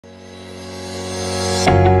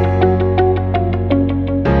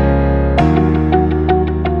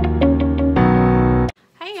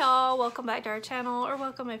back to our channel, or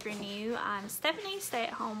welcome if you're new. I'm Stephanie,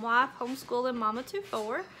 stay-at-home wife, homeschooling mama to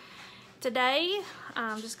 4. Today,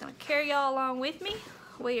 I'm just gonna carry y'all along with me.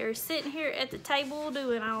 We are sitting here at the table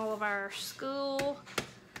doing all of our school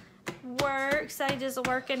work. Sage is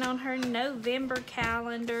working on her November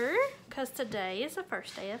calendar because today is the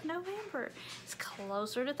first day of November. It's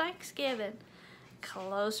closer to Thanksgiving,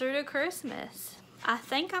 closer to Christmas. I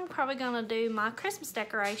think I'm probably gonna do my Christmas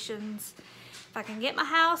decorations. If I can get my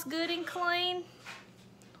house good and clean,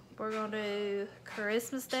 we're gonna do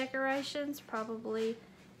Christmas decorations probably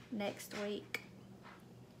next week.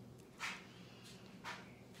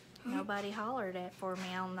 Nobody hollered at for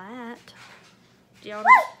me on that. Y'all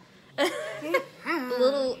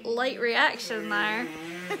little late reaction there.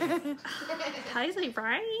 Hazy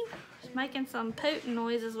Brain making some pooting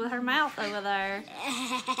noises with her mouth over there.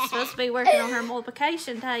 Supposed to be working on her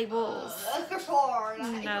multiplication tables. They're hard.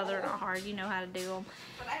 No, they're not hard. You know how to do them.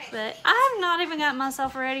 But I have not even got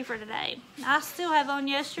myself ready for today. I still have on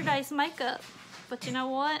yesterday's makeup. But you know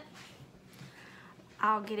what?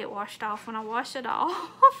 I'll get it washed off when I wash it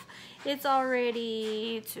off. It's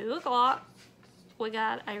already 2 o'clock. We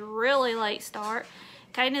got a really late start.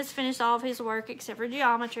 Caden has finished all of his work except for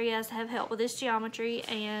geometry. He has to have help with his geometry,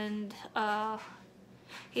 and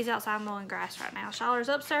he's outside mowing grass right now. Charlotte's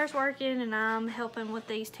upstairs working, and I'm helping with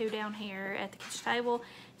these two down here at the kitchen table.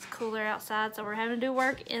 It's cooler outside, so we're having to do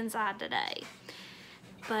work inside today.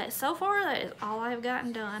 But so far, that is all I've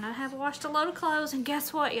gotten done. I have washed a load of clothes, and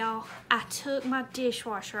guess what, y'all? I took my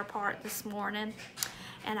dishwasher apart this morning,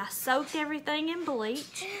 and I soaked everything in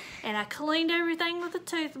bleach, and I cleaned everything with a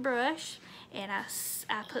toothbrush, and I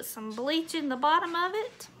put some bleach in the bottom of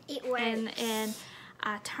it. It works. And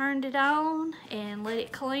I turned it on and let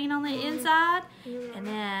it clean on the inside, and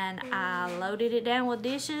then I loaded it down with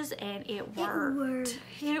dishes, and it worked.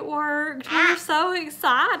 It worked. We're so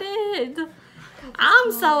excited.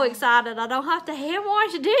 I'm so excited I don't have to hand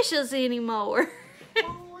wash dishes anymore.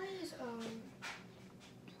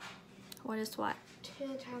 What is what?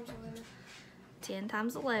 10 times 11. 10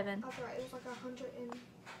 times 11. That's right, it was like 111.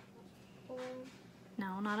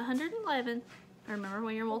 No, not 111. Remember,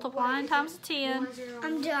 when you're multiplying times 10.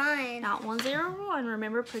 I'm done. Not 101.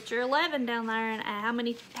 Remember, put your 11 down there, and add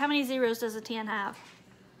how many zeros does a 10 have?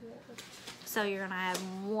 So you're gonna add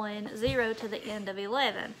 1 0 to the end of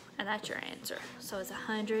 11, and that's your answer. So it's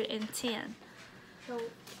 110. So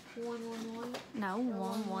 111. No,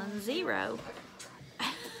 110.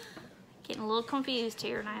 Getting a little confused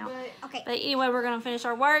here now. Okay. But anyway, we're gonna finish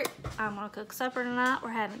our work. I'm gonna cook supper tonight. We're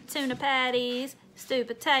having tuna patties, stewed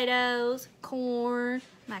potatoes, corn,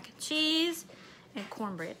 mac and cheese, and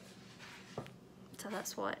cornbread. So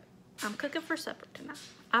that's what I'm cooking for supper tonight.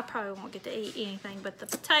 I probably won't get to eat anything but the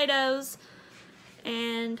potatoes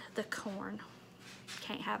and the corn.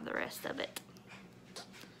 Can't have the rest of it.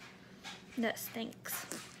 That stinks.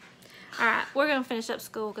 Alright, we're gonna finish up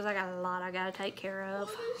school because I got a lot I gotta take care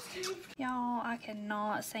of. Y'all, I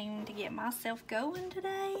cannot seem to get myself going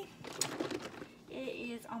today. It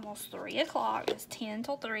is almost 3 o'clock. It's 10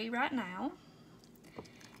 till 3 right now.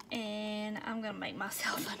 And I'm gonna make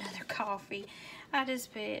myself another coffee. I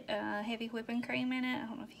just put heavy whipping cream in it. I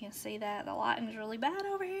don't know if you can see that. The lighting is really bad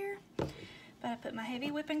over here. But I put my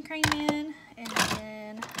heavy whipping cream in, and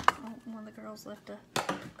then one of the girls left a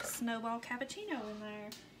snowball cappuccino in there.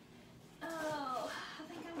 Oh,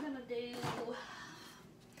 I think I'm gonna do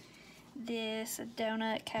this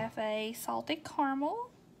Donut Cafe salted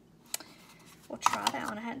caramel. We'll try that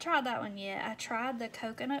one. I hadn't tried that one yet. I tried the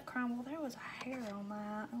coconut crumble. There was a hair on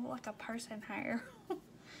that. It looked like a person hair.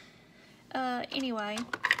 Anyway,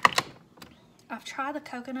 I've tried the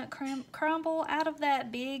coconut crumble out of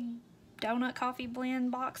that big donut coffee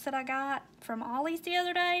blend box that I got from Ollie's the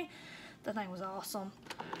other day. The thing was awesome.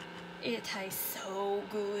 It tastes so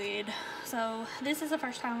good. So this is the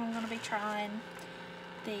first time I'm going to be trying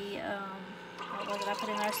the, what did I put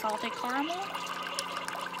in there? Salted caramel.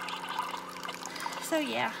 So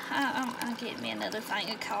yeah, I'm getting me another thing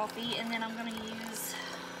of coffee, and then I'm going to use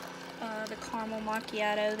the caramel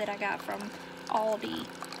macchiato that I got from Aldi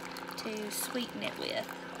to sweeten it with.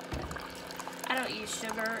 I don't use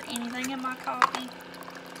sugar or anything in my coffee.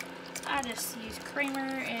 I just use creamer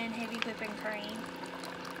and heavy whipping cream.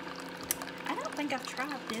 I don't think I've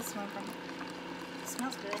tried this one from, it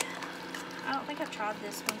smells good. I don't think I've tried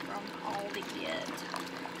this one from Aldi yet.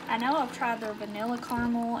 I know I've tried their vanilla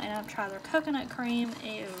caramel and I've tried their coconut cream.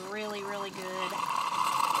 It is really, really good.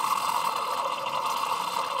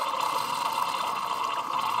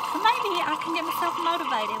 So maybe I can get myself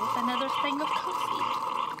motivated with another thing of coffee.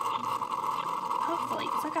 Hopefully,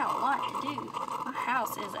 because I got a lot to do. My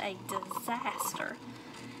house is a disaster.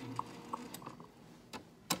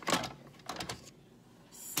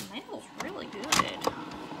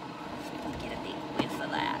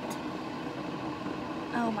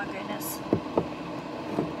 Oh my goodness.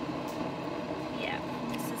 Yeah,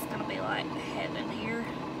 this is gonna be like heaven here.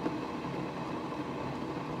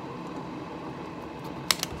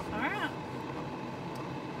 Alright.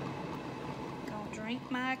 Gonna drink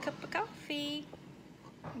my cup of coffee.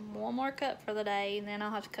 One more cup for the day, and then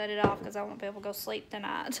I'll have to cut it off because I won't be able to go sleep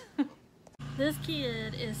tonight. This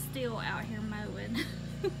kid is still out here mowing.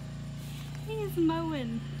 He is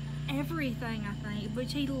mowing everything, I think,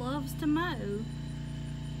 which he loves to mow.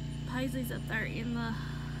 Paisley's up there in the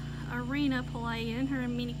arena playing, her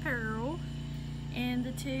and Minnie Pearl. And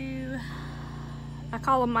the two, I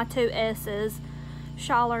call them my two S's,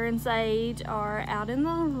 Schaller and Sage, are out in the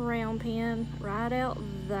round pen right out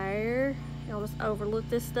there. Y'all just overlook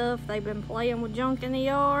this stuff. They've been playing with junk in the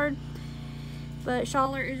yard. But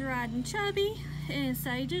Schaller is riding Chubby and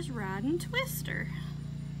Sage is riding Twister.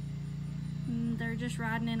 And they're just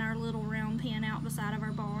riding in our little round pen out beside of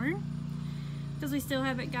our barn. Because we still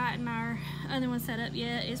haven't gotten our other one set up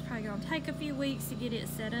yet. It's probably going to take a few weeks to get it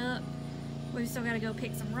set up. We've still got to go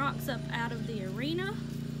pick some rocks up out of the arena.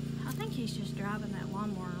 I think he's just driving that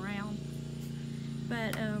lawnmower around.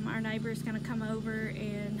 But our neighbor's going to come over,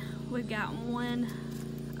 and we've got one,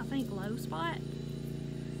 I think, low spot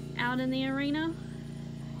out in the arena.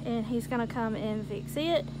 And he's going to come and fix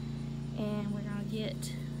it. And we're going to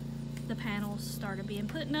get the panels started being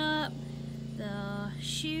put up. The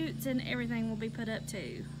chutes and everything will be put up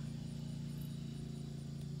too.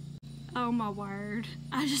 Oh my word.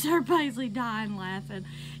 I just heard Paisley dying laughing.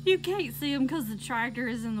 You can't see him because the tractor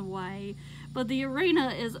is in the way. But the arena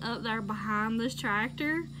is up there behind this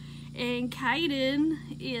tractor. And Caden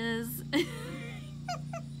is... he's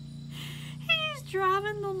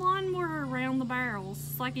driving the lawnmower around the barrels.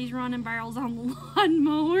 It's like he's running barrels on the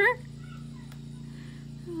lawnmower.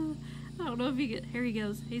 I don't know if he get, here he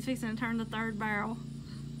goes. He's fixing to turn the third barrel.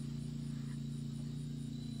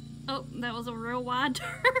 Oh, that was a real wide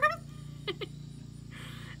turn.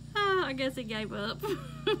 Oh, I guess he gave up.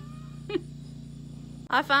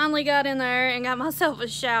 I finally got in there and got myself a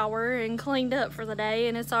shower and cleaned up for the day,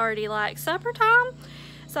 and it's already like supper time.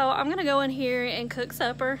 So I'm gonna go in here and cook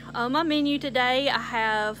supper. On my menu today, I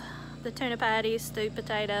have the tuna patties, stewed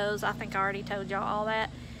potatoes. I think I already told y'all all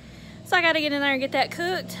that. So I gotta get in there and get that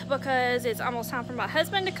cooked because it's almost time for my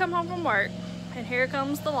husband to come home from work. And here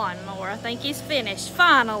comes the lawnmower. I think he's finished,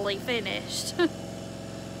 finally finished.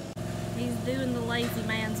 He's doing the lazy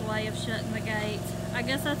man's way of shutting the gates. I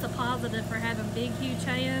guess that's a positive for having big, huge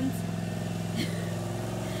hands.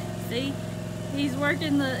 See, he's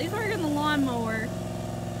working the lawnmower,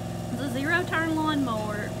 the zero-turn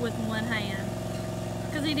lawnmower with one hand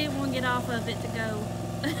because he didn't want to get off of it to go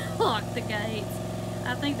lock the gates.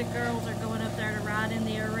 I think the girls are going up there to ride in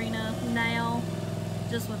the arena now,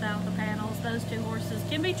 just without the panels. Those two horses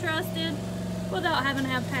can be trusted without having to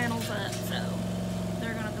have panels up, so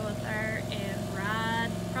they're gonna go up there and ride,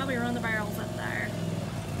 probably run the barrels up there.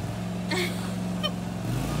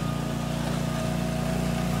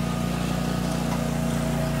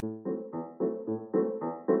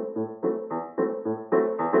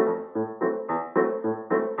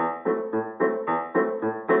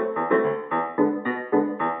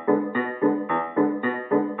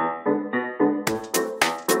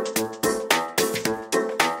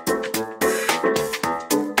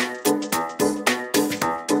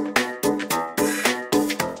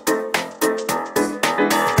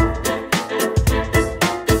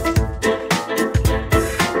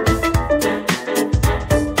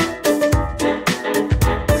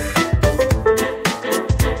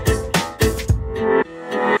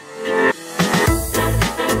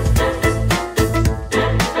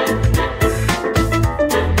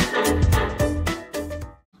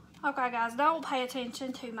 Okay guys, don't pay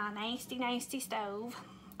attention to my nasty stove.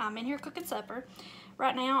 I'm in here cooking supper.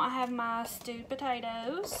 Right now I have my stewed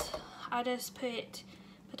potatoes. I just put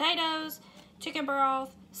potatoes, chicken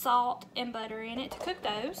broth, salt, and butter in it to cook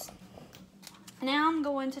those. Now I'm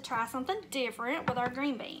going to try something different with our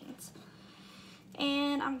green beans.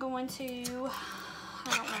 And I'm going to,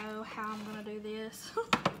 I don't know how I'm going to do this.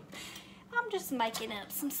 I'm just making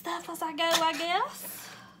up some stuff as I go, I guess.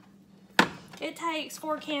 It takes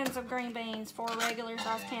 4 cans of green beans, 4 regular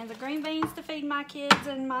size cans of green beans to feed my kids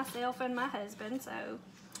and myself and my husband, so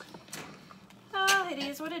it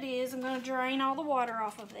is what it is. I'm going to drain all the water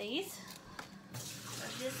off of these. So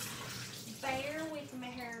just bear with me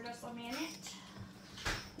here just a minute.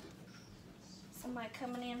 Somebody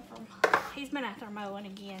coming in from, he's been out there mowing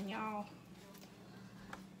again, y'all.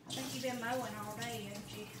 I think you've been mowing all day, haven't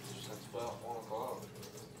you? Since about 1 o'clock.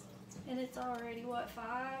 And it's already, what, 5?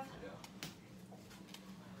 Yeah.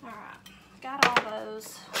 Alright, got all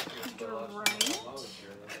was great.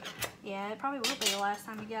 Yeah, it probably will be the last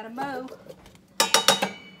time you got a mow.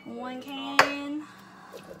 1 can,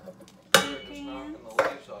 2 cans,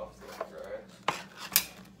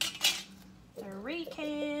 3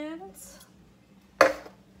 cans, and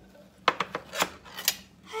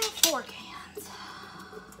 4 cans.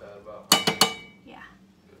 Yeah.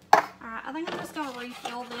 Alright, I think I'm just going to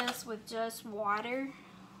refill this with just water.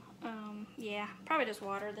 Yeah, probably just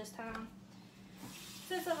water this time.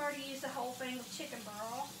 Since I've already used the whole thing of chicken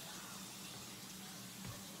broth.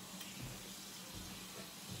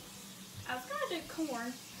 I was going to do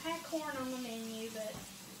corn. I had corn on the menu, but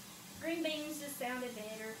green beans just sounded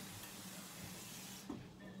better.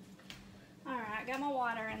 Alright, got my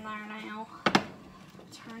water in there now.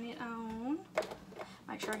 Turn it on.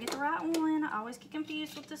 Make sure I get the right one. I always get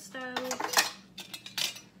confused with the stove.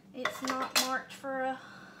 It's not marked for a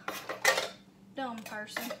dumb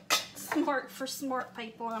person. It's marked for smart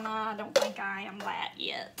people, and I don't think I am that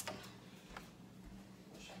yet.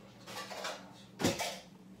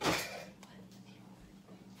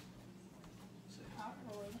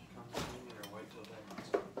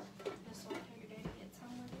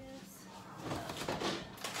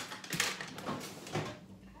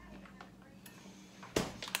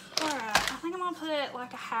 Put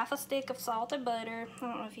like a half a stick of salted butter. I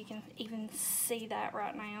don't know if you can even see that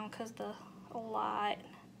right now because the light.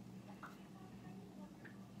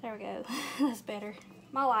 There we go. That's better.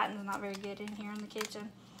 My lighting's not very good in here in the kitchen.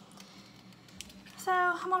 So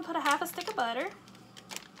I'm gonna put a half a stick of butter.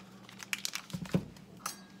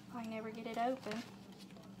 I never get it open.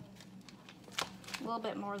 A little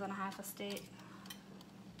bit more than a half a stick.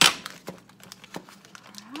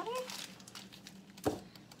 Alrighty.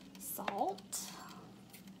 Salt.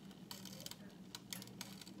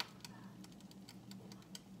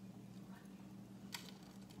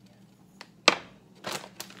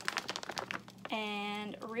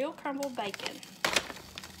 And real crumbled bacon.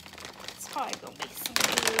 It's probably gonna be some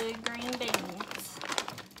good green beans.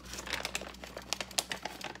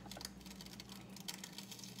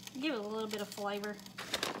 Give it a little bit of flavor.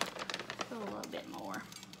 Put a little bit more.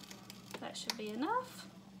 That should be enough.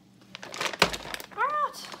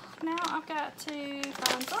 Alright, now I've got to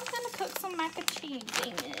find something to cook some mac and cheese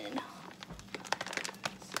in.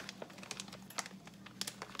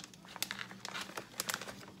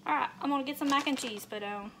 Alright, I'm gonna get some mac and cheese put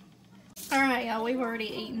on. Alright, y'all, we've already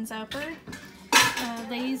eaten supper.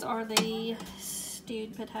 These are the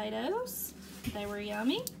stewed potatoes. They were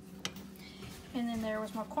yummy. And then there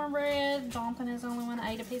was my cornbread. Jonathan is the only one that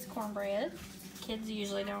ate a piece of cornbread. Kids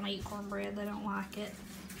usually don't eat cornbread, they don't like it.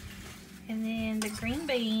 And then the green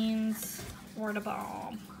beans were the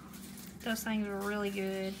bomb. Those things were really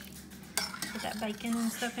good. With that bacon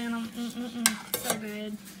and stuff in them. So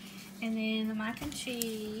good. And then the mac and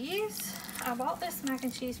cheese. I bought this mac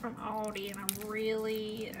and cheese from Aldi and I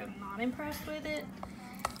really am not impressed with it.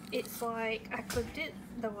 It's like I cooked it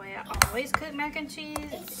the way I always cook mac and cheese.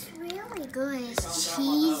 It's really good. It's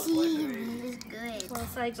cheesy and it's good. Well,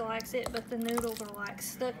 Sage likes it, but the noodles are like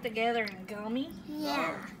stuck together and gummy.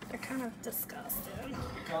 Yeah. They're kind of disgusting.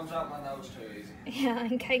 It comes out my nose too easy. Yeah,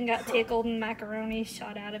 and Caden got tickled and macaroni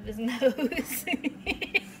shot out of his nose.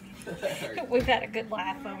 We've had a good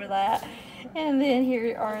laugh over that. And then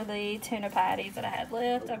here are the tuna patties that I had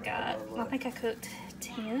left. I've got, I think I cooked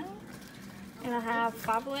 10. And I have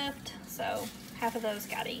 5 left, so half of those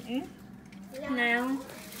got eaten. Now,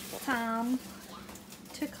 time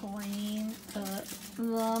to clean up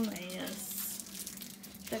the mess.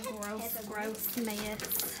 The gross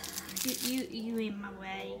mess. You in my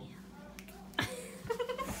way.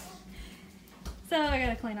 So I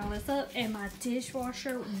gotta clean all this up, and my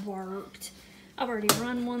dishwasher worked. I've already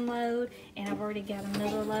run 1 load, and I've already got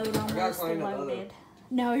another load almost loaded.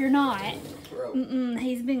 No, you're not.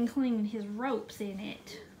 He's been cleaning his ropes in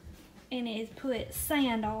it. And he's put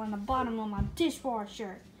sand all in the bottom of my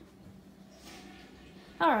dishwasher.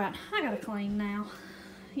 Alright, I gotta clean now.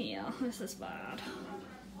 Yeah, this is bad.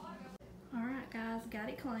 Alright guys, got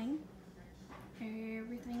it clean.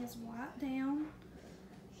 Everything is wiped down.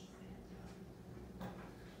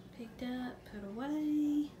 Picked up, put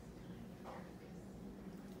away.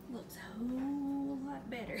 Looks a whole lot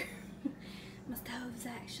better. My stove's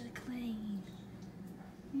actually clean.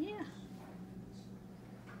 Yeah.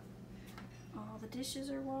 All the dishes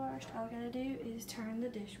are washed. All I gotta do is turn the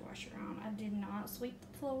dishwasher on. I did not sweep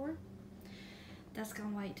the floor. That's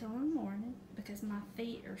gonna wait till in the morning because my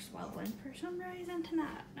feet are swollen for some reason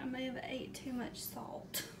tonight. I may have ate too much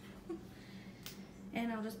salt.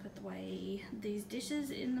 And I'll just put away these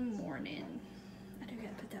dishes in the morning. I do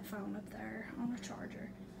gotta put that phone up there on the charger.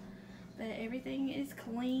 But everything is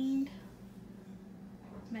cleaned.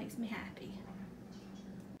 Makes me happy.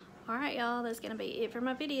 Alright y'all, that's going to be it for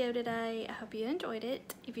my video today. I hope you enjoyed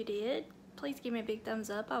it. If you did, please give me a big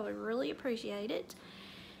thumbs up. I would really appreciate it.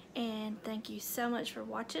 And thank you so much for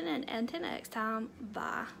watching, and until next time,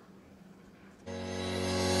 bye.